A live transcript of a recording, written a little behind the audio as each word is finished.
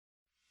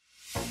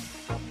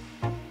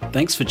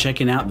Thanks for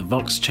checking out the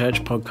Vox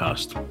Church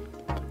podcast.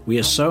 We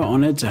are so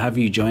honored to have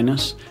you join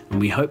us,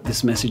 and we hope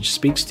this message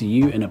speaks to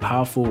you in a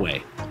powerful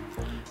way.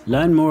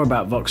 Learn more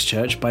about Vox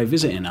Church by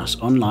visiting us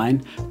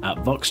online at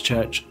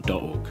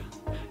voxchurch.org.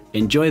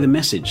 Enjoy the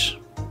message.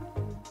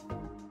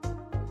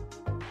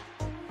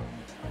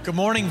 Good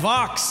morning,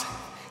 Vox.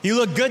 You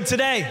look good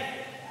today.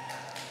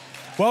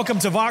 Welcome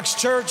to Vox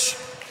Church.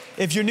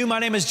 If you're new, my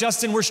name is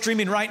Justin. We're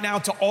streaming right now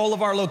to all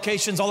of our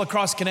locations all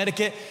across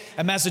Connecticut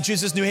and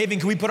Massachusetts, New Haven.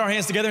 Can we put our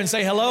hands together and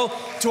say hello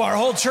to our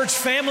whole church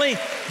family?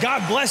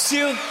 God bless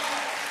you.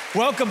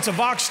 Welcome to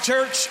Vox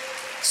Church.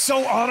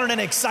 So honored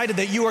and excited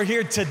that you are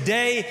here.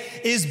 Today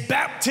is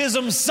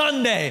Baptism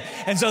Sunday,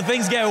 and so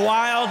things get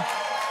wild.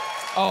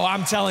 Oh,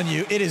 I'm telling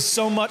you, it is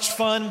so much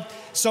fun,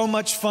 so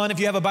much fun. If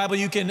you have a Bible,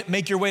 you can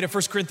make your way to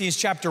 1 Corinthians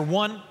chapter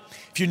 1.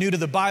 If you're new to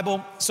the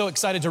Bible, so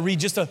excited to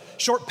read just a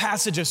short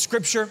passage of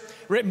scripture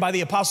written by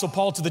the Apostle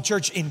Paul to the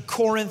church in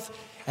Corinth.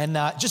 And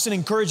just an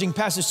encouraging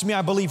passage to me,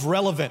 I believe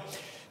relevant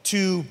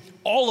to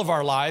all of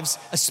our lives,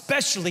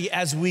 especially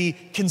as we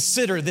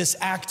consider this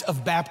act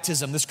of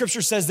baptism. The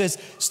scripture says this,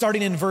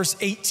 starting in verse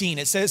 18.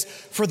 It says,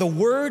 "For the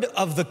word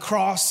of the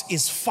cross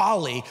is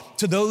folly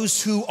to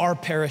those who are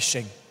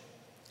perishing,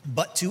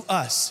 but to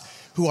us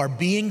who are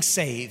being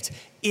saved,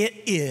 it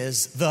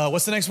is the,"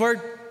 what's the next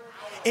word?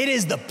 It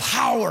is the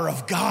power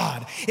of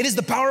God. It is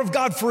the power of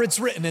God, for it's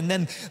written. And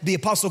then the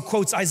apostle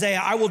quotes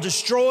Isaiah, "I will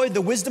destroy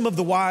the wisdom of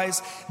the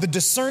wise, the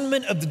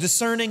discernment of the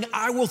discerning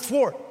I will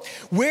thwart.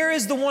 Where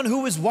is the one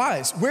who is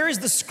wise? Where is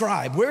the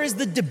scribe? Where is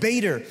the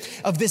debater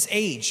of this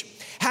age?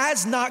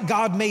 Has not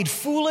God made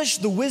foolish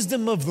the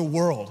wisdom of the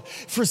world?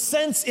 For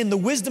since in the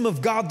wisdom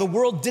of God, the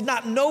world did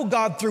not know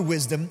God through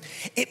wisdom,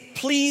 it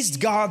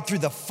pleased God through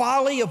the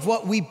folly of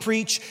what we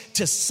preach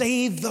to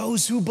save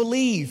those who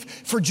believe.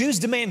 For Jews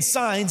demand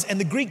signs and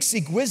the Greeks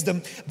seek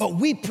wisdom, but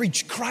we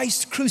preach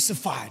Christ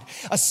crucified,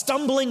 a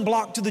stumbling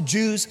block to the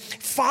Jews,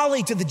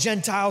 folly to the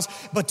Gentiles,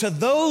 but to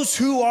those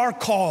who are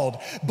called,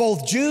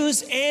 both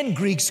Jews and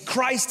Greeks,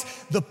 Christ,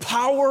 the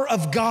power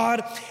of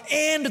God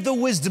and the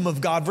wisdom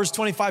of God." Verse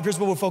 25, here's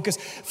what we'll focus.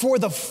 "For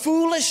the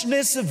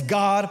foolishness of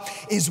God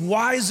is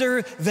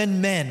wiser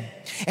than men,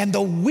 and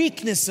the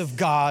weakness of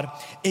God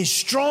is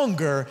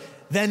stronger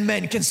than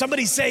men." Can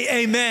somebody say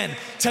amen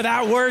to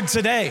that word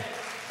today?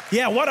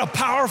 Yeah, what a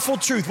powerful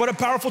truth. What a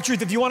powerful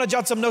truth. If you want to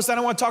jot some notes down,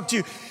 I want to talk to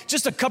you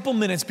just a couple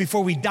minutes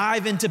before we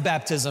dive into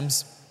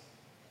baptisms.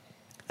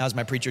 That was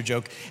my preacher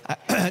joke. All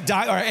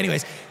right,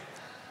 anyways,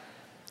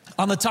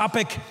 on the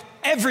topic,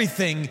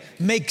 everything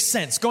makes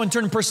sense. Go and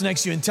turn to the person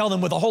next to you and tell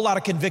them with a whole lot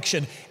of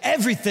conviction,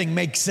 everything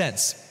makes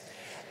sense.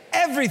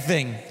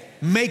 Everything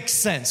makes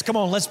sense. Come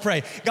on, let's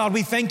pray. God,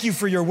 we thank you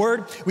for your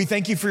word. We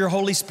thank you for your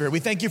Holy Spirit. We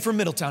thank you for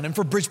Middletown and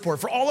for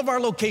Bridgeport, for all of our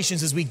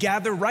locations as we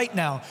gather right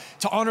now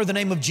to honor the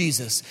name of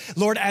Jesus.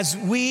 Lord, as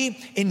we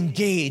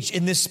engage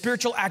in this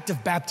spiritual act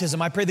of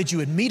baptism, I pray that you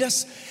would meet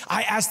us.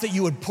 I ask that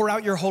you would pour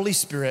out your Holy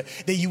Spirit,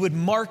 that you would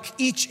mark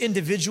each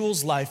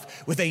individual's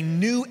life with a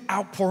new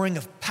outpouring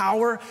of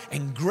power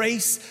and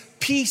grace,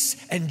 peace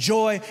and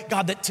joy.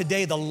 God, that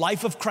today the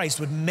life of Christ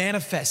would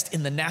manifest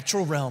in the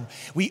natural realm.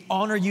 We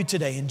honor you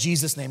today in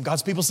Jesus' name.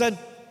 God's people said,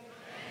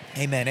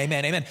 amen,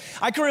 amen, amen.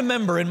 I can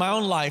remember in my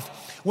own life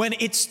when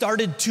it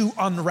started to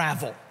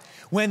unravel,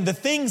 when the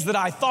things that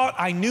I thought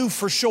I knew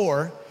for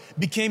sure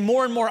became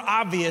more and more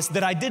obvious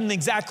that I didn't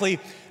exactly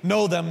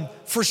know them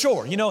for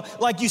sure. You know,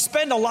 like you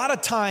spend a lot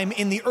of time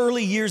in the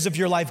early years of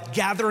your life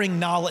gathering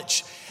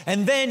knowledge.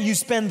 And then you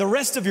spend the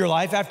rest of your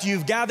life, after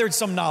you've gathered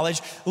some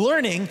knowledge,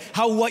 learning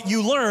how what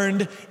you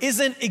learned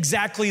isn't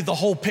exactly the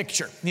whole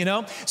picture, you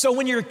know? So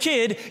when you're a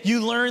kid, you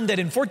learn that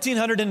in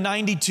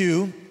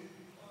 1492,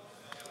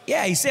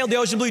 he sailed the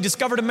ocean blue, he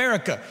discovered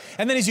America.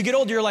 And then as you get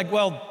older, you're like,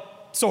 well,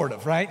 sort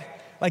of, right?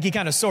 Like he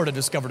kind of sort of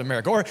discovered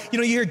America. Or, you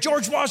know, you hear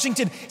George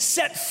Washington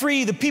set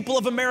free the people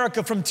of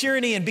America from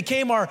tyranny and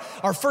became our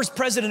first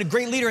president, a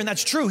great leader. And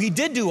that's true. He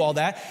did do all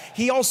that.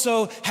 He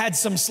also had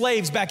some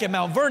slaves back at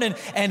Mount Vernon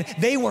and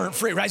they weren't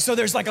free, right? So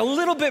there's like a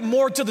little bit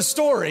more to the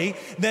story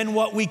than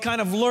what we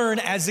kind of learn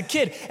as a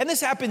kid. And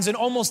this happens in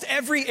almost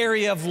every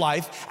area of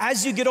life.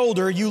 As you get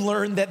older, you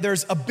learn that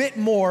there's a bit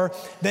more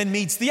than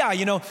meets the eye.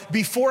 You know,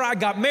 before I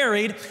got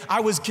married,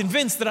 I was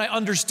convinced that I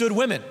understood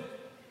women.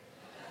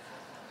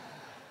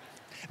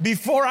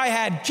 Before I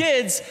had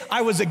kids,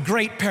 I was a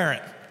great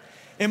parent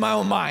in my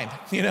own mind,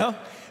 you know?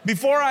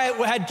 Before I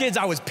had kids,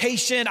 I was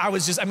patient. I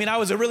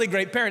was a really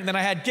great parent. And then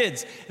I had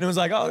kids. And it was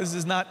like, oh, this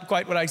is not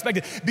quite what I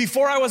expected.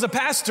 Before I was a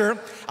pastor,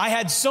 I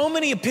had so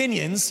many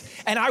opinions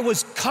and I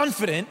was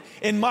confident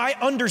in my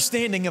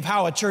understanding of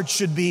how a church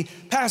should be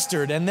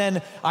pastored. And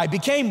then I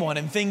became one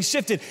and things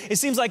shifted. It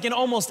seems like in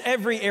almost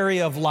every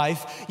area of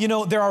life, you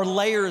know, there are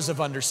layers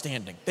of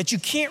understanding that you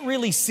can't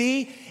really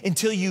see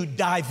until you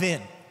dive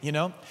in. You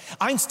know,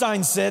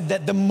 Einstein said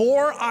that the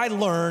more I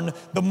learn,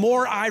 the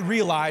more I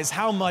realize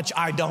how much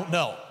I don't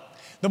know.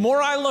 The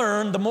more I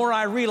learn, the more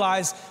I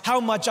realize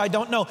how much I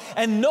don't know.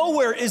 And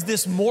nowhere is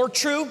this more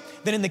true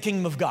than in the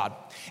kingdom of God.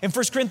 In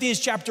 1 Corinthians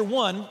chapter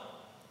 1,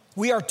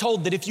 we are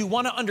told that if you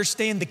want to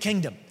understand the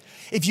kingdom,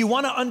 If you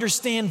want to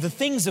understand the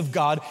things of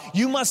God,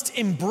 you must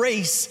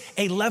embrace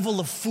a level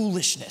of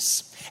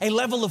foolishness. A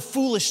level of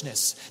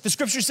foolishness. The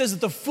scripture says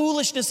that the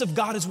foolishness of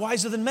God is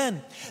wiser than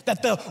men.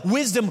 That the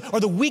wisdom or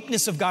the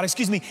weakness of God,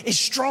 is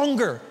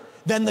stronger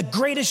than the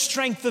greatest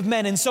strength of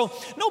men. And so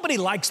nobody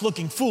likes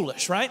looking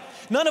foolish, right?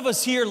 None of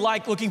us here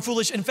like looking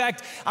foolish. In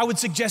fact, I would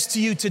suggest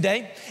to you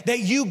today that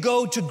you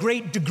go to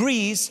great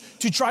degrees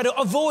to try to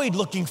avoid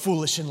looking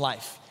foolish in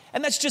life.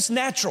 And that's just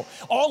natural.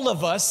 All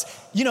of us,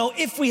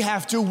 if we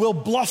have to, will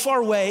bluff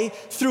our way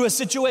through a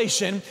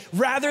situation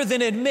rather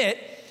than admit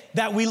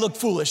that we look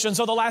foolish. And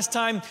so the last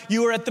time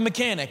you were at the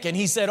mechanic and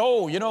he said,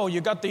 oh, you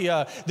got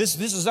the, this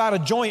is out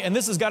of joint and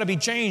this has got to be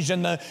changed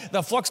and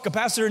the flux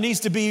capacitor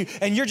needs to be,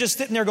 and you're just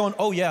sitting there going,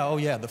 oh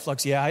yeah, the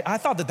flux, I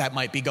thought that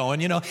might be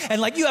going,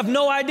 and like you have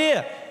no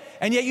idea.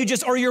 And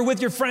yet or you're with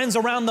your friends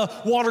around the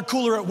water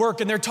cooler at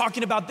work and they're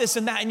talking about this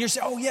and that and you're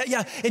saying, oh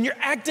yeah. And you're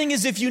acting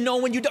as if you know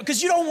when you don't,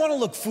 because you don't want to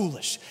look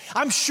foolish.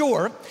 I'm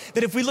sure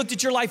that if we looked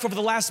at your life over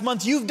the last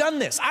month, you've done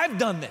this. I've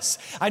done this.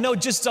 I know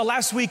just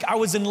last week I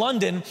was in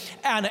London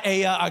at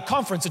a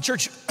conference,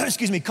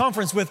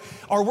 conference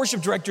with our worship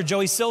director,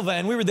 Joey Silva,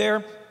 and we were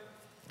there.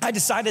 I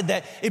decided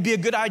that it'd be a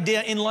good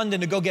idea in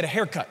London to go get a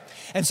haircut.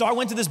 And so I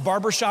went to this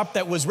barber shop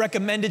that was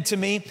recommended to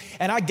me,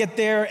 and I get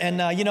there and,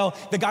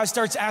 the guy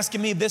starts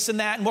asking me this and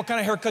that, and what kind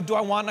of haircut do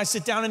I want? And I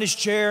sit down in his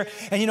chair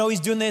and, he's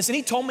doing this, and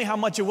he told me how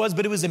much it was,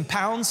 but it was in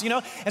pounds,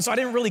 and so I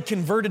didn't really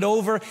convert it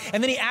over.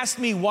 And then he asked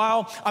me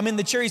while I'm in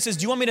the chair, he says,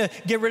 do you want me to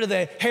get rid of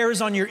the hairs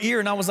on your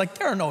ear? And I was like,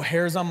 there are no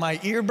hairs on my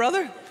ear,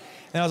 brother.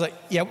 And I was like,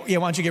 yeah, why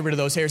don't you get rid of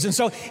those hairs? And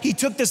so he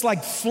took this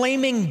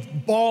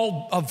flaming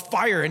ball of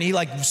fire and he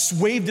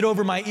waved it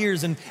over my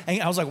ears. And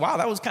I was like, wow,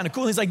 that was kind of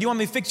cool. And he's like, do you want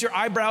me to fix your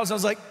eyebrows? I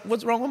was like,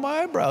 what's wrong with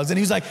my eyebrows? And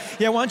he was like,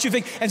 yeah, why don't you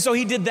fix? And so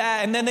he did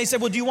that. And then they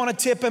said, well, do you want to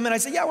tip him? And I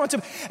said, yeah, I want to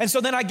tip him. And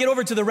so then I get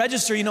over to the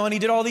register, and he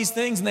did all these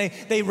things and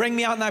they rang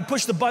me out and I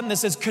pushed the button that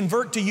says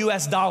convert to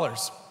US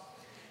dollars.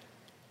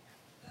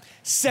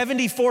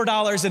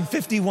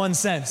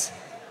 $74.51.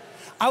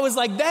 I was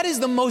like, that is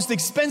the most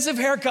expensive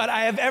haircut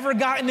I have ever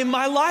gotten in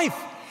my life.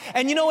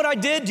 And you know what I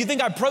did? Do you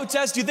think I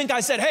protest? Do you think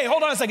I said, hey,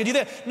 hold on a second, do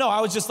that? No,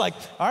 I was just like,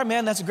 all right,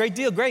 man, that's a great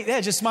deal. Great. Yeah,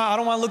 just smile. I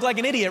don't want to look like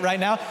an idiot right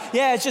now.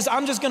 Yeah,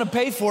 I'm just going to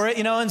pay for it,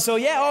 And so,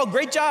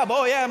 great job.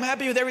 Oh, yeah, I'm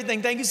happy with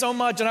everything. Thank you so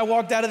much. And I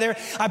walked out of there.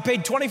 I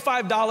paid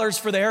 $25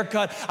 for the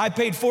haircut. I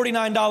paid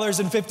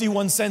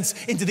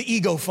 $49.51 into the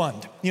ego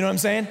fund. You know what I'm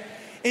saying?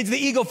 Into the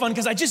ego fund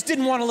because I just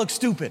didn't want to look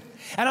stupid.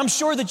 And I'm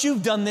sure that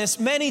you've done this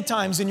many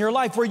times in your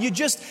life where you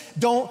just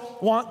don't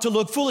want to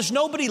look foolish.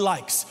 Nobody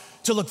likes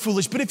to look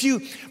foolish. But if you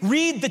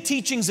read the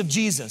teachings of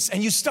Jesus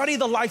and you study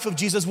the life of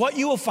Jesus, what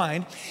you will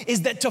find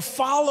is that to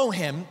follow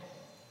him,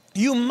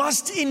 you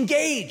must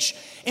engage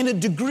in a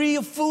degree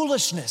of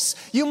foolishness.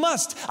 You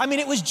must.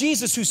 It was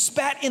Jesus who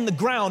spat in the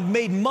ground,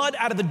 made mud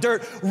out of the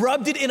dirt,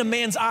 rubbed it in a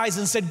man's eyes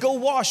and said, go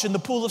wash in the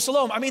pool of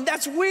Siloam.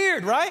 That's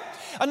weird, right?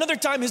 Another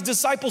time his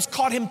disciples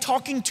caught him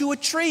talking to a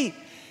tree.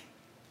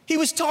 He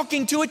was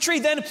talking to a tree.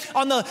 Then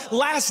on the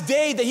last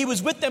day that he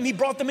was with them, he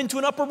brought them into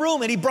an upper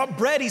room and he brought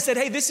bread. He said,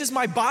 hey, this is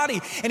my body.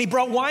 And he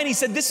brought wine. He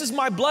said, this is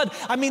my blood.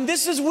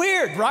 This is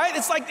weird, right?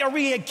 It's like, are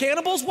we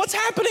cannibals? What's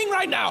happening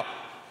right now?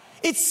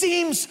 It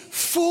seems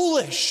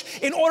foolish.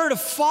 In order to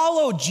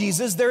follow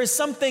Jesus, there is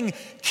something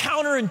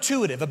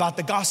counterintuitive about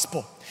the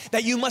gospel,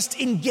 that you must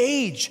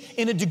engage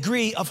in a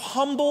degree of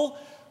humble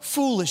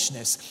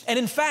foolishness. And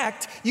in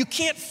fact, you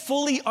can't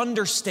fully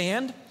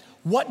understand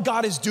what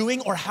God is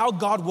doing or how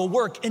God will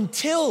work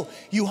until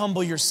you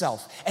humble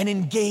yourself and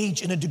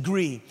engage in a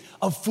degree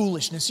of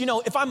foolishness.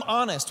 If I'm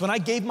honest, when I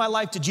gave my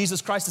life to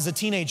Jesus Christ as a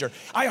teenager,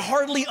 I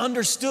hardly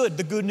understood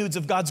the good news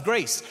of God's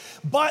grace.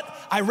 But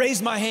I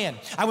raised my hand.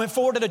 I went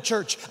forward at a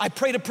church. I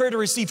prayed a prayer to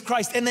receive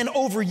Christ. And then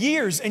over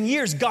years and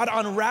years, God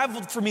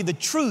unraveled for me the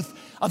truth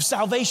of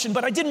salvation.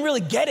 But I didn't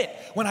really get it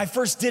when I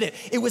first did it.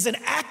 It was an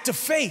act of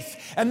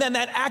faith. And then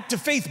that act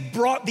of faith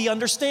brought the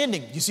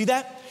understanding. You see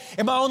that?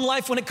 In my own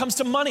life, when it comes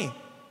to money,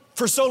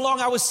 for so long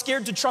I was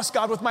scared to trust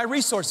God with my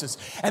resources.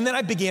 And then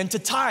I began to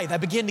tithe. I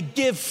began to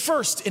give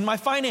first in my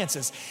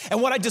finances.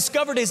 And what I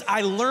discovered is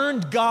I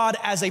learned God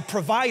as a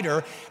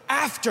provider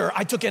after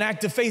I took an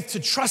act of faith to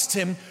trust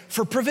him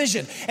for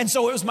provision. And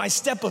so it was my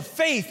step of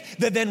faith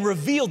that then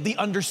revealed the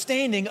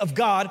understanding of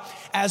God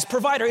as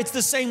provider. It's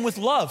the same with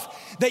love,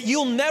 that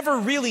you'll never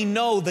really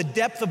know the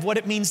depth of what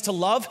it means to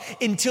love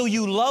until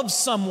you love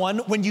someone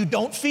when you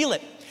don't feel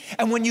it.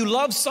 And when you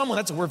love someone,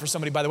 that's a word for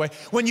somebody, by the way.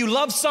 When you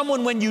love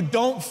someone when you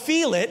don't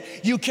feel it,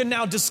 you can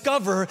now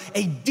discover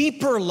a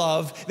deeper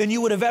love than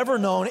you would have ever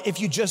known if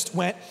you just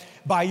went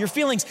by your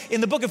feelings. In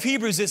the book of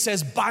Hebrews, it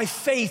says, by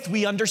faith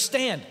we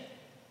understand.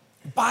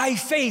 By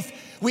faith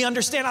we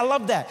understand. I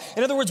love that.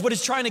 In other words, what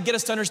it's trying to get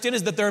us to understand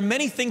is that there are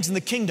many things in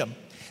the kingdom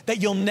that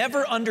you'll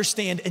never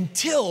understand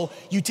until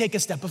you take a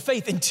step of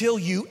faith, until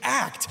you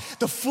act.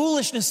 The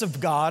foolishness of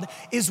God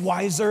is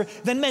wiser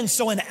than men.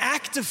 So an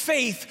act of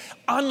faith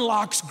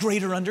unlocks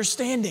greater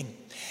understanding.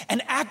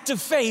 An act of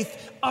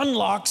faith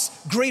unlocks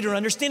greater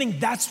understanding.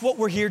 That's what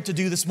we're here to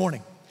do this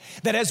morning.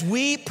 That as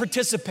we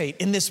participate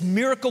in this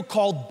miracle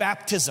called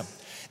baptism,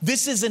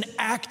 This is an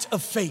act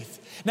of faith.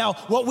 Now,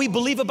 what we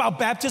believe about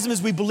baptism is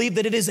we believe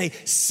that it is a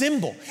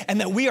symbol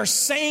and that we are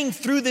saying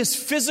through this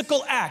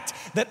physical act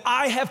that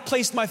I have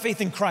placed my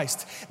faith in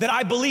Christ, that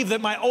I believe that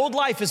my old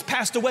life has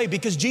passed away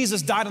because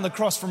Jesus died on the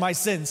cross for my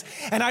sins.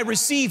 And I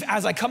receive,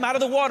 as I come out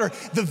of the water,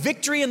 the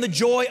victory and the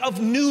joy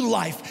of new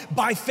life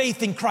by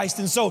faith in Christ.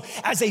 And so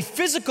as a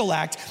physical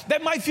act,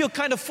 that might feel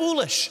kind of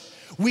foolish.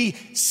 We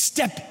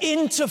step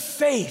into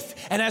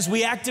faith. And as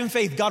we act in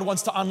faith, God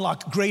wants to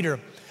unlock greater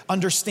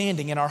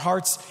understanding in our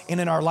hearts and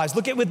in our lives.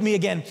 Look at with me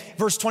again,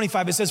 verse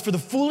 25. It says, for the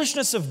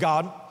foolishness of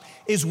God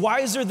is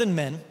wiser than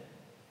men.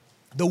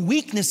 The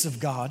weakness of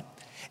God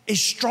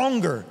is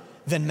stronger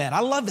than men.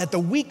 I love that. The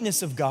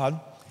weakness of God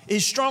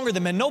is stronger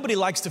than men. Nobody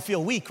likes to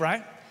feel weak,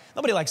 right?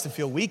 Nobody likes to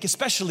feel weak,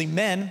 especially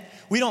men.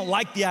 We don't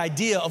like the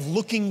idea of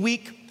looking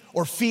weak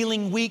or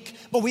feeling weak,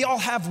 but we all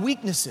have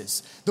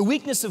weaknesses. The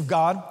weakness of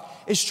God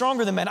is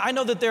stronger than men. I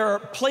know that there are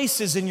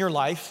places in your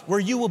life where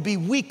you will be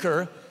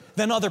weaker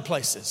than other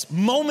places.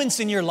 Moments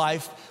in your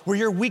life where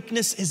your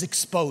weakness is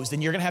exposed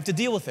and you're gonna have to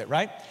deal with it,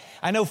 right?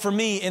 I know for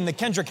me in the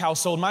Kendrick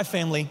household, my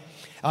family,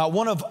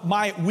 one of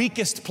my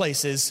weakest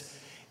places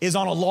is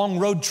on a long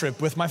road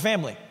trip with my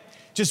family.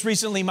 Just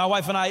recently, my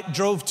wife and I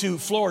drove to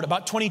Florida,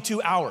 about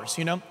 22 hours,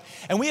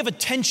 And we have a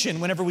tension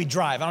whenever we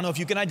drive. I don't know if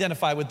you can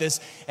identify with this,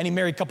 any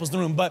married couples in the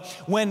room, but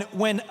when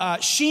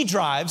she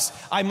drives,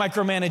 I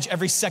micromanage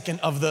every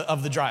second of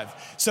the drive.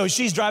 So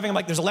she's driving, I'm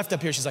like, there's a left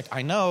up here. She's like,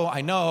 I know.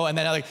 And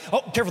then I'm like,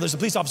 oh, careful, there's a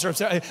police officer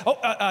upstairs.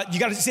 You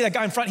gotta see that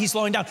guy in front, he's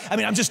slowing down.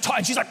 I'm just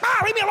talking. She's like,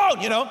 leave me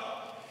alone,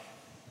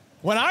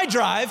 When I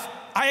drive,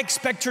 I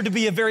expect her to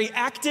be a very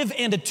active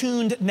and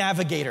attuned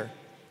navigator.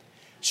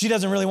 She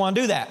doesn't really want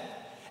to do that.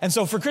 And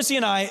so for Chrissy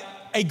and I,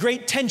 a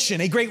great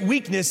tension, a great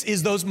weakness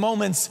is those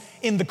moments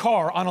in the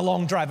car on a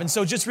long drive. And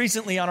so just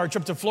recently on our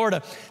trip to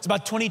Florida, it's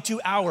about 22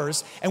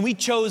 hours, and we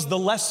chose the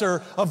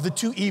lesser of the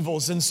two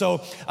evils. And so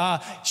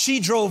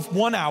she drove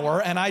 1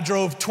 hour, and I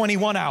drove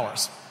 21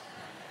 hours.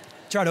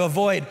 Try to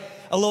avoid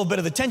a little bit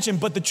of the tension,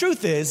 but the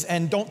truth is,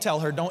 and don't tell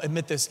her, don't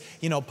admit this,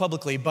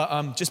 publicly,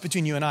 but just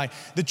between you and I,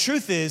 the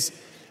truth is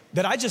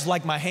that I just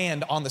like my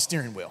hand on the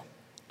steering wheel.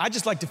 I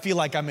just like to feel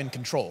like I'm in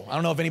control. I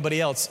don't know if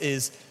anybody else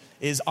is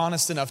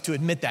honest enough to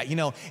admit that.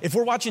 If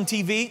we're watching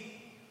TV,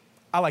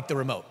 I like the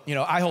remote.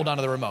 I hold on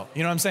to the remote.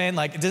 You know what I'm saying?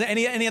 Like, does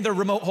any other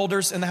remote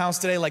holders in the house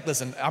today? Like,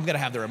 listen, I'm gonna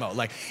have the remote.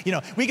 Like,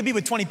 we could be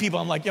with 20 people.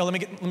 I'm like, let me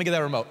get that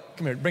remote.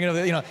 Come here, bring it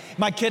over.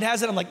 My kid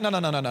has it. I'm like,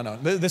 no.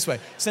 This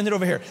way. Send it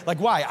over here. Like,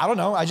 why? I don't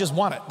know. I just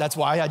want it. That's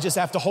why. I just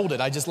have to hold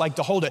it. I just like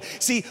to hold it.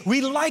 See, we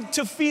like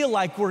to feel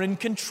like we're in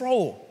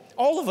control.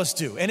 All of us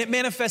do, and it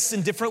manifests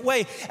in different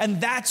ways. And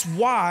that's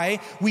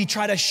why we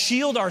try to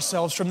shield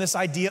ourselves from this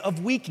idea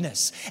of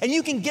weakness. And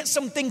you can get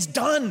some things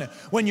done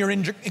when you're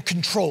in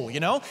control,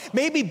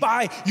 Maybe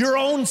by your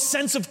own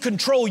sense of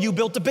control, you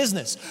built a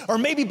business. Or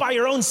maybe by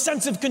your own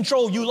sense of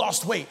control, you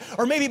lost weight.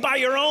 Or maybe by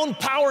your own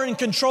power and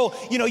control,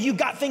 you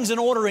got things in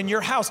order in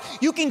your house.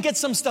 You can get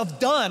some stuff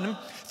done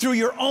through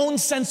your own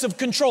sense of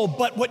control.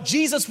 But what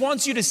Jesus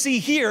wants you to see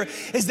here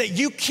is that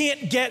you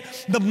can't get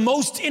the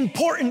most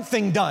important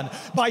thing done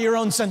by your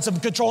own sense of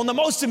control. And the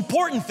most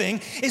important thing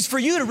is for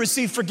you to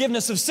receive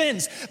forgiveness of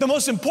sins. The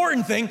most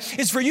important thing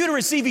is for you to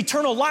receive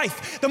eternal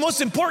life. The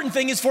most important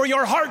thing is for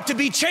your heart to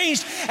be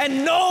changed.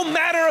 And no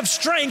matter of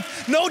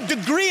strength, no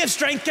degree of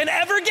strength can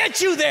ever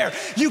get you there.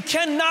 You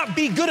cannot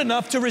be good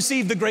enough to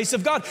receive the grace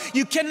of God.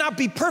 You cannot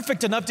be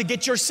perfect enough to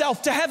get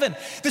yourself to heaven.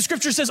 The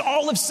scripture says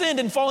all have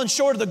sinned and fallen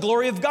short of the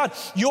glory of God.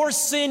 Your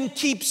sin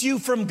keeps you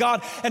from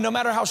God. And no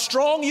matter how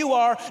strong you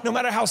are, no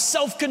matter how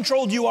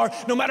self-controlled you are,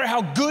 no matter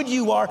how good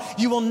you are,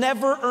 you will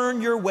never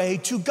earn your way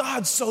to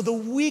God. So the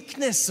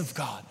weakness of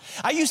God.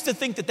 I used to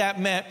think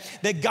that meant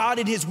that God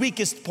in his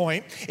weakest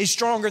point is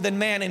stronger than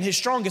man in his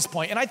strongest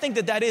point. And I think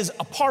that is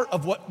a part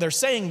of what they're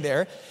saying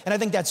there. And I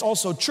think that's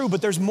also true,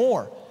 but there's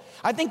more.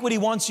 I think what he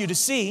wants you to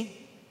see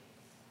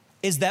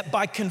is that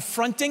by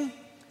confronting,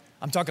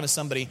 I'm talking to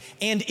somebody,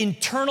 and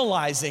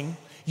internalizing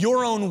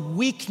your own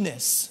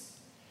weakness,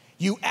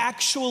 you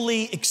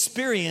actually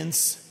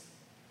experience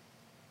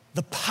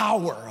the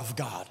power of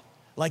God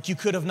like you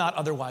could have not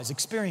otherwise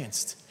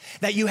experienced.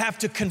 That you have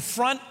to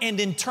confront and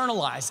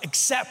internalize,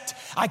 accept,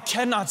 I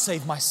cannot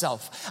save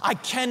myself. I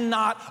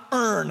cannot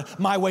earn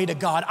my way to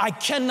God. I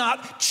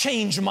cannot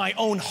change my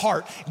own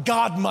heart.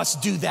 God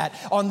must do that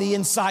on the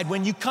inside.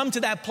 When you come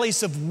to that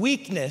place of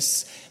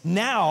weakness,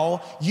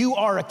 now you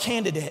are a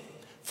candidate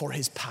for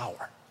his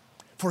power.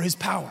 For his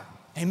power.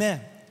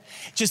 Amen.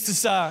 Just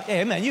as,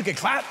 amen, you can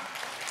clap.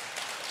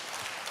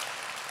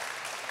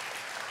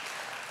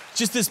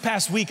 Just this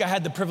past week, I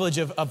had the privilege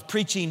of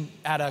preaching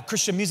at a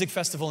Christian music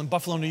festival in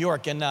Buffalo, New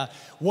York. And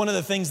one of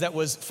the things that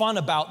was fun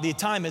about the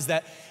time is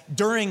that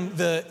during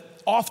the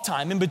off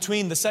time, in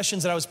between the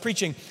sessions that I was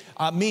preaching,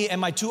 me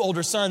and my two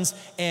older sons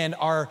and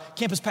our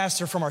campus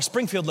pastor from our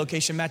Springfield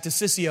location, Matt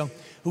DeCiccio,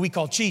 who we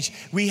call Cheech,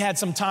 we had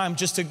some time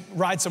just to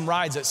ride some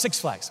rides at Six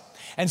Flags.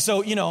 And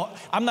so,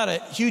 I'm not a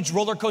huge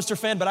roller coaster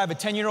fan, but I have a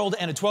 10-year-old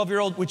and a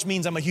 12-year-old, which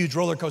means I'm a huge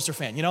roller coaster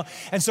fan,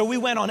 And so we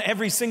went on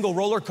every single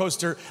roller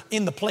coaster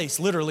in the place,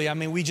 literally. I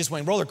mean, we just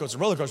went roller coaster,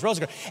 roller coaster, roller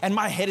coaster. And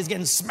my head is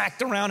getting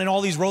smacked around in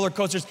all these roller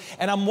coasters.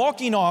 And I'm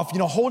walking off,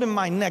 holding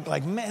my neck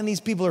like, man, these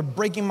people are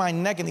breaking my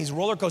neck in these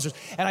roller coasters.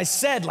 And I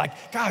said,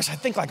 gosh, I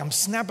think I'm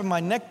snapping my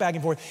neck back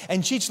and forth.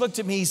 And Cheech looked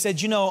at me, he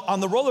said, on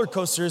the roller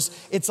coasters,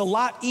 it's a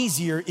lot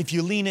easier if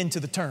you lean into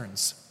the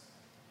turns.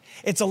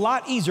 It's a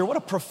lot easier. What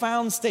a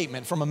profound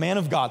statement from a man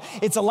of God.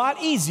 It's a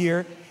lot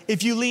easier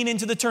if you lean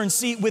into the turns.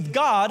 See, with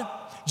God,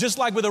 just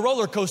like with a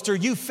roller coaster,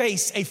 you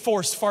face a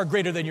force far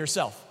greater than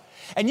yourself.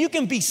 And you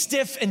can be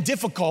stiff and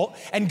difficult,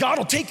 and God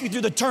will take you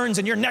through the turns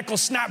and your neck will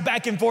snap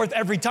back and forth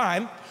every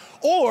time.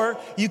 Or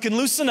you can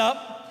loosen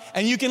up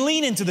and you can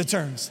lean into the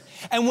turns.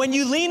 And when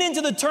you lean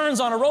into the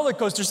turns on a roller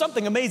coaster,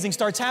 something amazing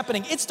starts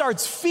happening. It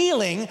starts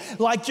feeling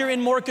like you're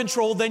in more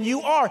control than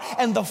you are.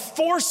 And the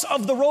force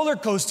of the roller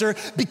coaster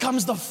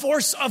becomes the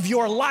force of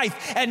your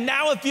life. And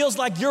now it feels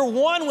like you're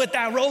one with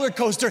that roller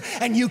coaster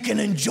and you can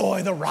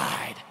enjoy the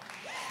ride.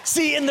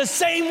 See, in the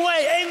same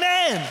way,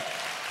 amen.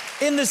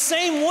 In the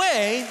same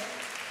way,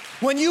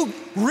 when you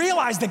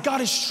realize that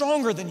God is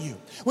stronger than you,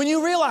 when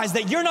you realize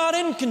that you're not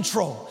in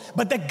control,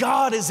 but that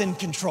God is in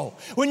control,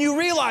 when you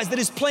realize that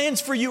his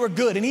plans for you are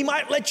good and he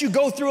might let you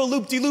go through a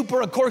loop-de-loop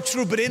or a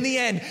corkscrew, but in the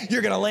end,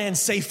 you're gonna land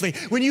safely.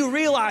 When you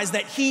realize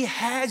that he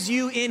has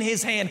you in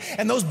his hand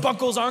and those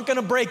buckles aren't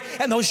gonna break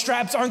and those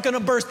straps aren't gonna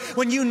burst,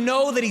 when you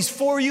know that he's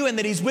for you and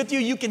that he's with you,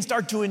 you can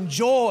start to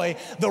enjoy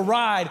the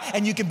ride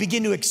and you can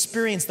begin to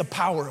experience the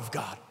power of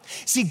God.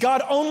 See,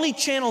 God only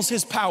channels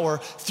his power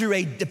through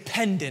a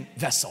dependent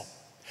vessel.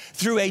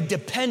 Through a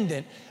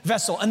dependent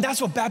vessel. And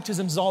that's what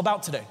baptism is all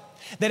about today.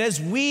 That as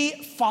we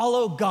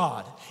follow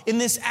God in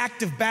this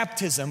act of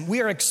baptism,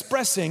 we are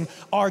expressing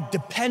our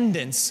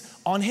dependence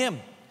on him.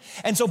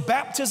 And so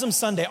Baptism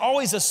Sunday,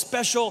 always a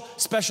special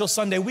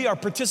Sunday. We are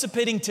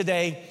participating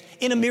today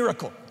in a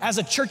miracle as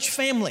a church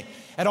family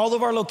at all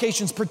of our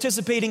locations,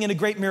 participating in a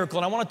great miracle.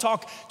 And I want to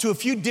talk to a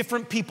few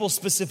different people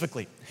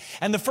specifically.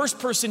 And the first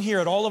person here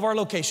at all of our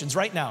locations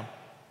right now,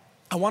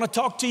 I want to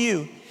talk to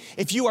you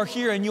if you are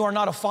here and you are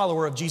not a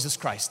follower of Jesus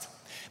Christ,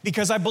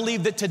 because I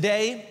believe that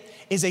today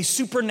is a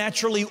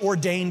supernaturally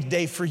ordained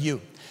day for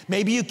you.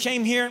 Maybe you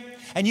came here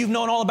and you've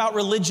known all about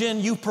religion,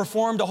 you've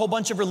performed a whole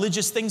bunch of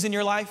religious things in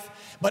your life,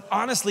 but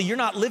honestly, you're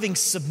not living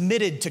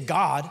submitted to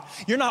God.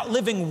 You're not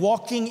living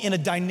walking in a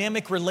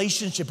dynamic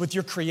relationship with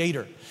your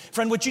Creator.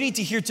 Friend, what you need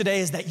to hear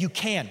today is that you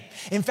can.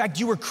 In fact,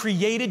 you were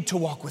created to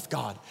walk with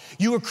God.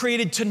 You were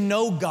created to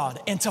know God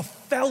and to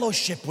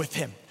fellowship with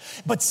him.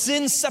 But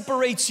sin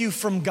separates you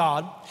from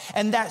God,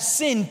 and that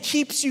sin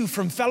keeps you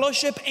from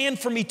fellowship and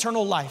from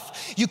eternal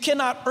life. You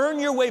cannot earn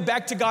your way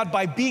back to God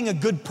by being a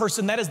good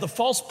person. That is the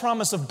false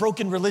promise of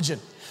broken religion.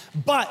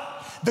 But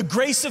the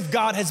grace of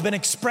God has been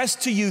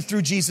expressed to you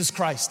through Jesus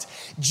Christ.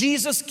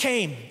 Jesus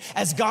came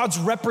as God's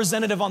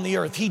representative on the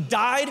earth. He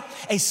died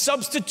a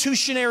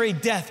substitutionary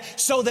death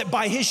so that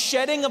by his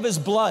shedding of his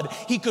blood,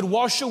 he could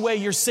wash away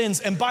your sins.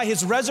 And by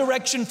his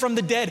resurrection from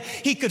the dead,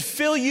 he could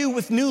fill you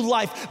with new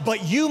life.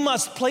 But you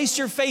must place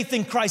your faith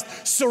in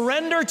Christ,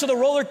 surrender to the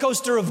roller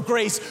coaster of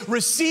grace,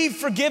 receive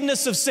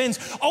forgiveness of sins,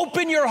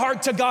 open your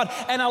heart to God,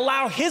 and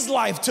allow his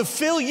life to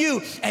fill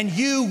you, and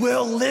you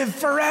will live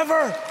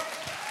forever.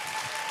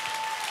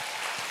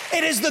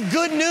 It is the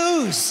good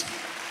news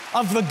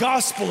of the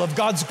gospel of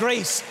God's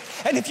grace.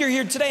 And if you're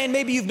here today and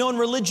maybe you've known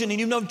religion and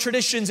you've known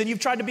traditions and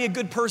you've tried to be a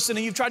good person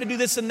and you've tried to do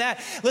this and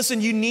that,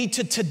 listen, you need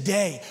to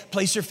today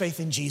place your faith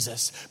in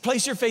Jesus.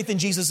 Place your faith in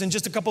Jesus. In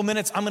just a couple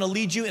minutes, I'm going to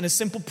lead you in a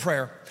simple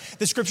prayer.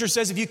 The scripture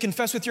says if you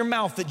confess with your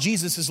mouth that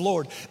Jesus is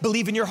Lord,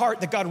 believe in your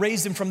heart that God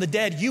raised him from the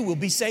dead, you will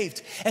be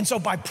saved. And so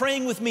by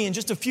praying with me in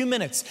just a few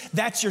minutes,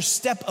 that's your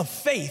step of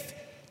faith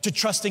to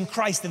trust in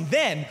Christ. And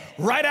then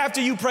right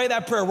after you pray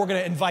that prayer, we're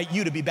going to invite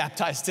you to be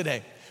baptized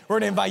today. We're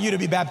going to invite you to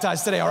be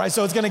baptized today. All right.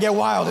 So it's going to get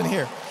wild in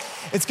here.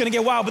 It's going to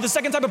get wild. But the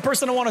second type of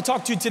person I want to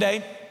talk to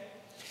today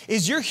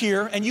is you're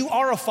here and you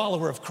are a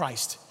follower of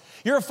Christ.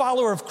 You're a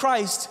follower of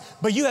Christ,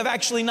 but you have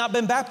actually not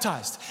been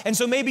baptized. And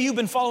so maybe you've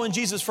been following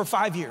Jesus for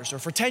 5 years or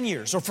for 10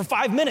 years or for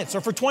 5 minutes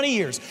or for 20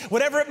 years,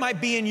 whatever it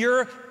might be in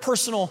your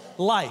personal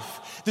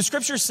life. The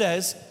scripture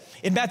says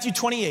in Matthew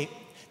 28,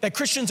 that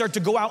Christians are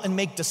to go out and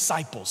make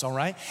disciples, all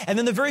right? And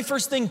then the very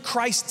first thing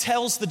Christ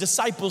tells the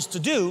disciples to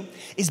do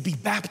is be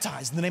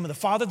baptized in the name of the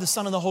Father, the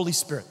Son, and the Holy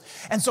Spirit.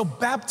 And so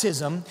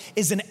baptism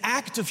is an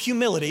act of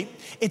humility.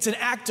 It's an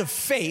act of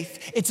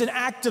faith. It's an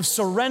act of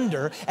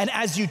surrender. And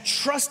as you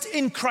trust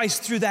in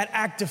Christ through that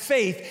act of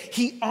faith,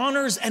 he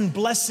honors and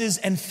blesses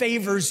and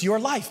favors your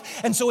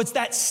life. And so it's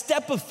that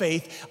step of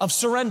faith of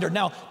surrender.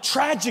 Now,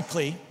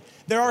 tragically,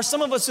 There are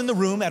some of us in the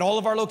room at all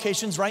of our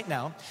locations right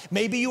now.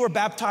 Maybe you were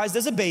baptized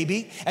as a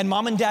baby and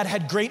mom and dad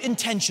had great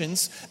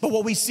intentions, but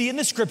what we see in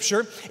the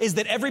scripture is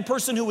that every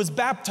person who was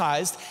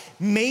baptized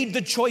made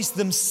the choice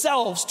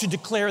themselves to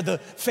declare the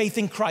faith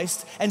in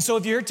Christ. And so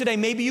if you're here today,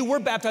 maybe you were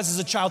baptized as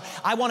a child,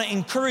 I want to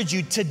encourage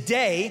you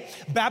today,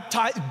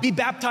 be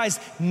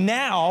baptized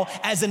now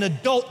as an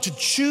adult to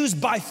choose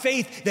by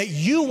faith that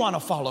you want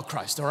to follow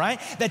Christ, all right?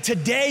 That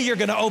today you're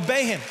going to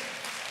obey him.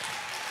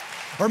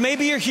 Or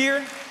maybe you're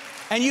here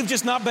and you've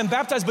just not been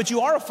baptized, but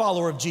you are a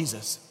follower of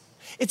Jesus.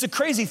 It's a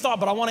crazy thought,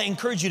 but I want to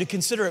encourage you to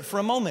consider it for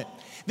a moment.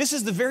 This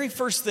is the very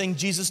first thing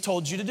Jesus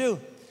told you to do.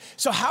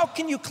 So how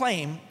can you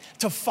claim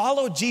to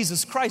follow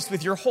Jesus Christ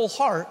with your whole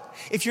heart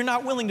if you're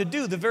not willing to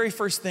do the very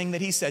first thing that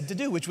he said to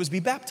do, which was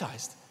be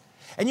baptized?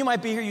 And you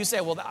might be here, you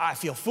say, well, I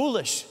feel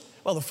foolish.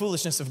 Well, the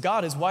foolishness of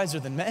God is wiser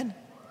than men,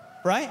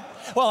 right?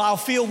 Well, I'll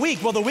feel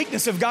weak. Well, the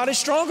weakness of God is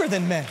stronger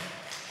than men.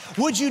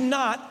 Would you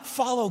not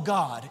follow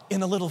God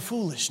in a little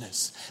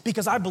foolishness?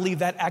 Because I believe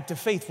that act of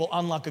faith will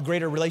unlock a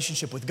greater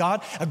relationship with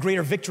God, a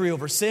greater victory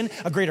over sin,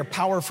 a greater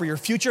power for your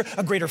future,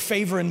 a greater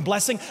favor and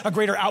blessing, a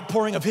greater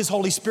outpouring of his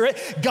Holy Spirit.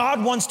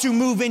 God wants to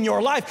move in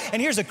your life. And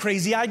here's a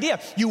crazy idea.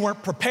 You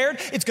weren't prepared.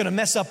 It's going to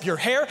mess up your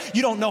hair.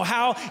 You don't know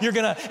how you're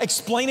going to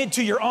explain it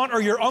to your aunt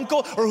or your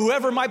uncle or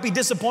whoever might be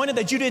disappointed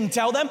that you didn't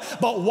tell them.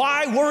 But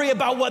why worry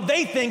about what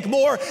they think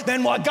more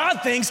than what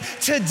God thinks?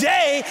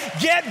 Today,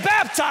 get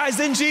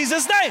baptized in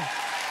Jesus' name.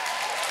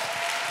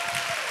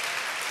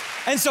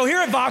 And so here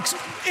at Vox,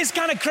 it's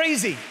kind of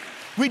crazy.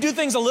 We do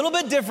things a little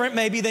bit different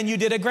maybe than you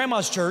did at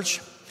Grandma's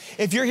church.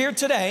 If you're here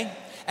today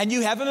and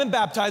you haven't been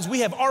baptized, we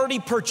have already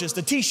purchased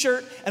a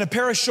t-shirt and a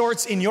pair of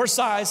shorts in your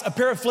size, a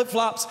pair of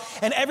flip-flops,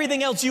 and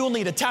everything else you will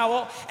need, a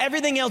towel,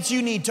 everything else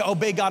you need to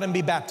obey God and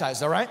be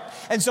baptized, all right?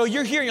 And so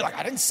you're here and you're like,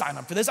 I didn't sign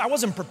up for this. I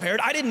wasn't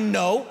prepared. I didn't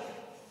know.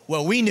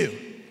 Well, we knew,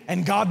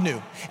 and God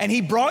knew. And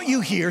he brought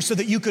you here so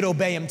that you could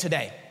obey him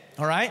today.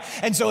 All right?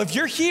 And so if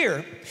you're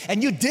here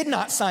and you did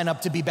not sign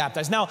up to be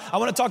baptized, now I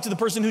want to talk to the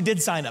person who did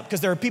sign up,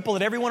 because there are people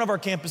at every one of our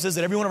campuses,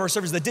 at every one of our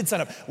services that did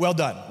sign up. Well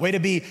done. Way to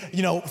be,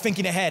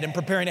 thinking ahead and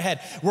preparing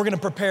ahead. We're going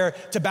to prepare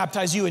to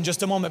baptize you in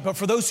just a moment. But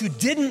for those who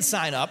didn't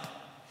sign up,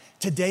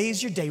 today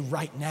is your day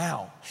right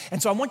now.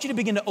 And so I want you to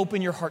begin to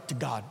open your heart to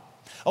God.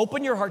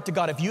 Open your heart to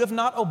God. If you have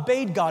not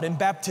obeyed God in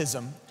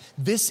baptism,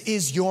 this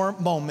is your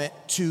moment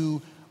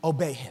to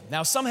obey him.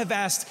 Now, some have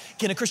asked,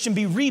 can a Christian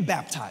be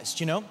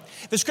rebaptized?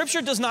 The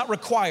scripture does not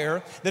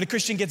require that a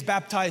Christian gets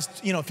baptized,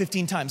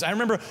 15 times. I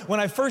remember when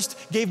I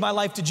first gave my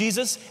life to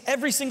Jesus,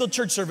 every single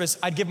church service,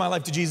 I'd give my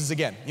life to Jesus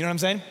again. You know what I'm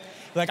saying?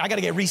 Like, I got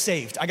to get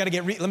resaved.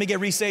 Let me get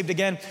resaved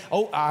again.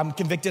 Oh, I'm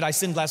convicted. I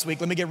sinned last week.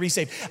 Let me get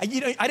resaved. I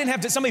didn't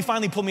have to, somebody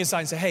finally pulled me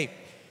aside and said, hey,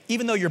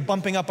 even though you're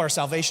bumping up our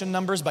salvation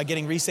numbers by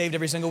getting resaved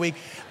every single week,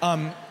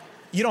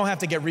 you don't have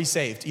to get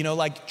resaved.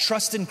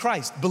 Trust in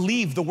Christ.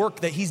 Believe the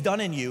work that he's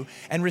done in you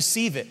and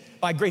receive it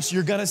by grace.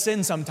 You're going to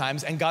sin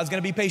sometimes and God's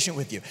going to be patient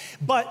with you.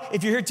 But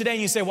if you're here today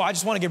and you say, well, I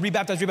just want to get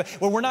rebaptized.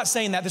 Well, we're not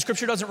saying that. The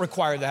scripture doesn't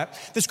require that.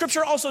 The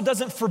scripture also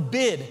doesn't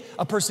forbid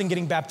a person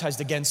getting baptized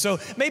again. So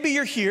maybe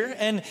you're here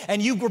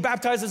and you were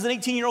baptized as an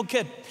 18-year-old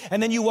kid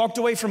and then you walked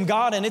away from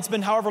God and it's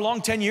been however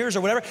long, 10 years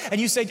or whatever,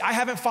 and you say, I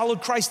haven't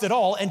followed Christ at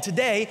all, and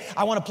today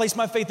I want to place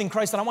my faith in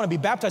Christ and I want to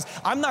be baptized.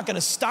 I'm not going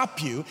to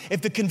stop you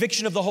if the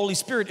conviction of the Holy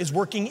Spirit is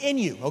working in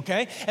you,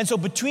 okay? And so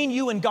between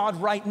you and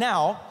God right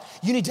now,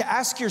 you need to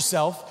ask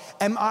yourself,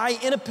 am I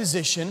in a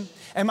position,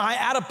 am I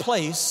at a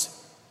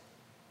place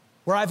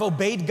where I've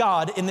obeyed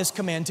God in this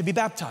command to be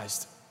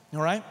baptized? All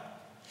right?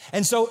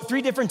 And so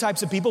 3 different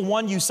types of people.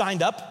 1, you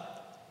signed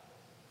up.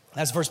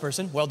 That's the first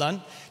person. Well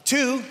done.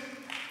 2,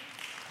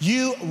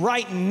 you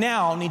right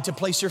now need to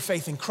place your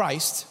faith in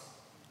Christ.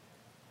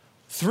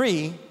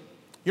 3,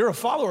 you're a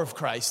follower of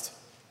Christ,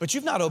 but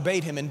you've not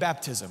obeyed him in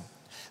baptism.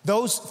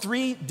 Those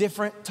 3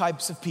 different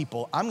types of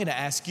people, I'm going to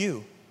ask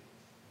you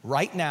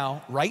right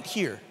now, right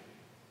here,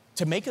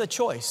 to make the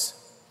choice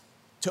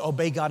to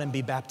obey God and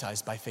be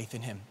baptized by faith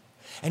in him.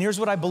 And here's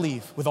what I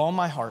believe with all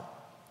my heart,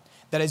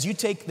 that as you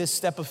take this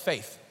step of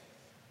faith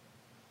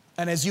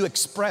and as you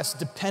express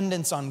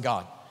dependence on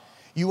God,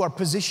 you are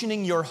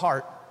positioning your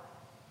heart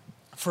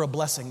for a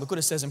blessing. Look what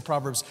it says in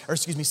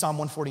Psalm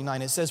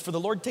 149. It says, for the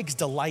Lord takes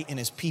delight in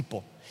his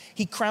people.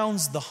 He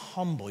crowns the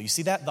humble. You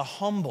see that? The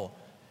humble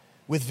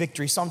with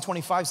victory. Psalm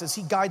 25 says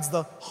he guides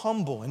the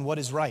humble in what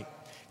is right,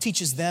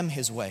 teaches them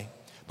his way.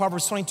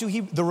 Proverbs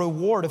 22, the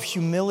reward of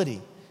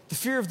humility. The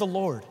fear of the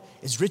Lord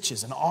is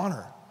riches and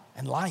honor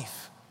and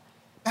life.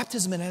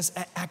 Baptism is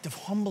an act of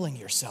humbling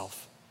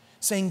yourself,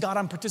 saying, God,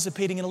 I'm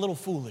participating in a little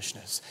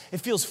foolishness. It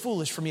feels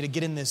foolish for me to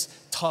get in this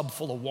tub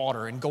full of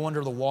water and go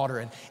under the water,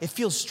 and it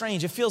feels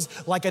strange. It feels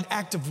like an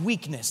act of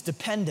weakness,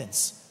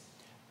 dependence.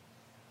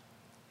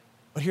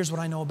 But here's what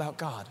I know about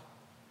God,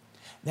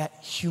 that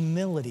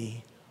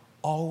humility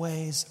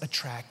always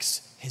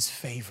attracts his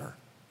favor.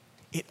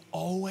 It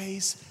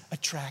always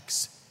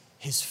attracts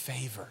his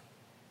favor.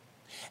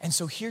 And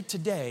so here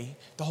today,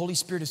 the Holy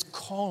Spirit is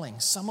calling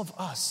some of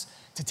us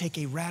to take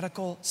a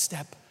radical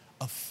step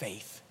of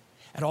faith.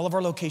 At all of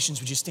our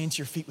locations, would you stand to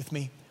your feet with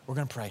me? We're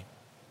going to pray.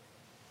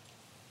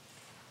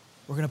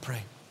 We're going to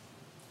pray.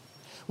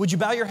 Would you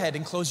bow your head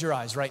and close your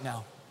eyes right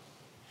now?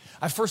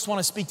 I first want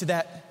to speak to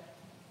that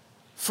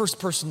first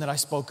person that I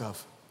spoke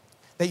of,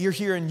 that you're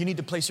here and you need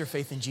to place your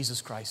faith in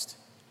Jesus Christ.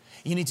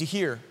 You need to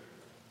hear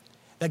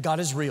that God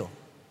is real,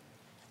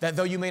 that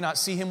though you may not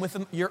see him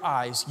with your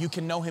eyes, you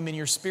can know him in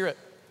your spirit,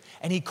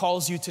 and he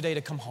calls you today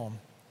to come home.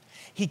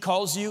 He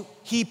calls you,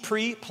 he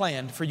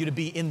pre-planned for you to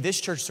be in this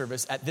church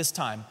service at this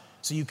time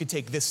so you could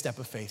take this step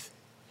of faith.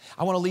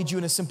 I want to lead you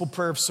in a simple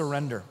prayer of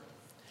surrender,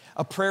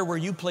 a prayer where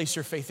you place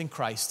your faith in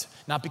Christ,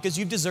 not because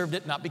you've deserved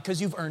it, not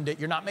because you've earned it.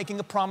 You're not making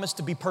a promise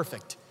to be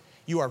perfect.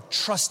 You are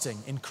trusting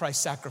in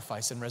Christ's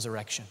sacrifice and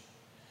resurrection.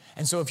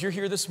 And so if you're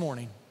here this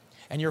morning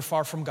and you're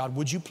far from God,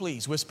 would you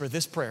please whisper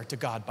this prayer to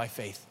God by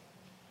faith?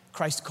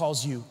 Christ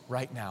calls you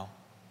right now.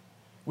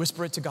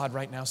 Whisper it to God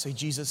right now. Say,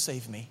 Jesus,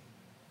 save me.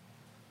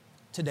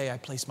 Today I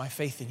place my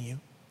faith in you.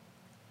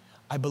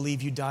 I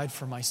believe you died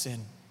for my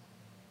sin.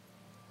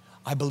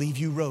 I believe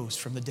you rose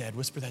from the dead.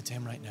 Whisper that to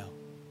him right now.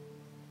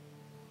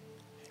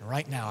 And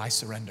right now I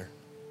surrender.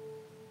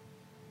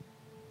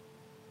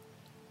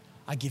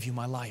 I give you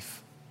my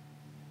life.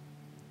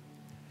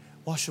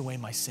 Wash away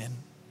my sin.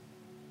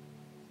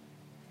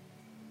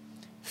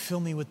 Fill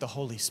me with the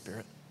Holy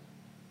Spirit.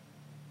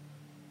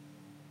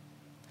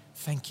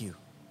 Thank you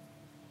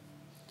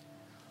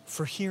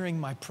for hearing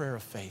my prayer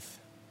of faith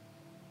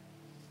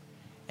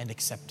and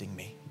accepting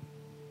me.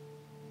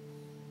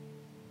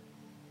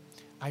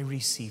 I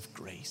receive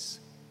grace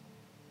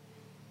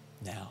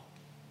now.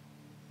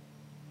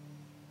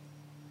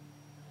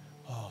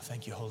 Oh,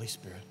 thank you, Holy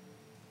Spirit.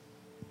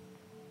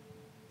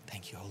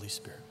 Thank you, Holy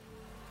Spirit.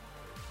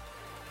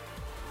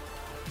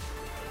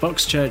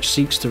 Vox Church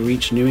seeks to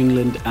reach New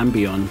England and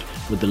beyond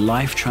with the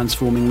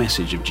life-transforming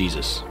message of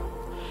Jesus.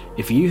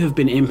 If you have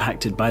been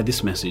impacted by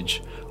this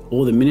message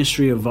or the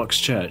ministry of Vox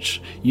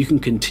Church, you can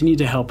continue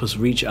to help us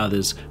reach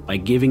others by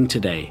giving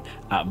today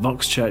at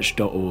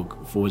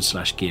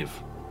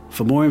voxchurch.org/give.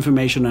 For more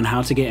information on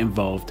how to get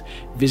involved,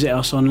 visit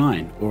us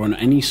online or on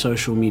any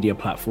social media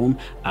platform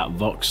at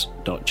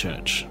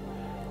vox.church.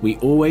 We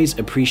always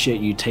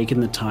appreciate you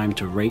taking the time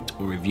to rate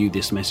or review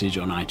this message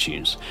on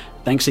iTunes.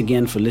 Thanks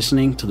again for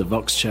listening to the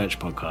Vox Church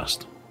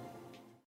podcast.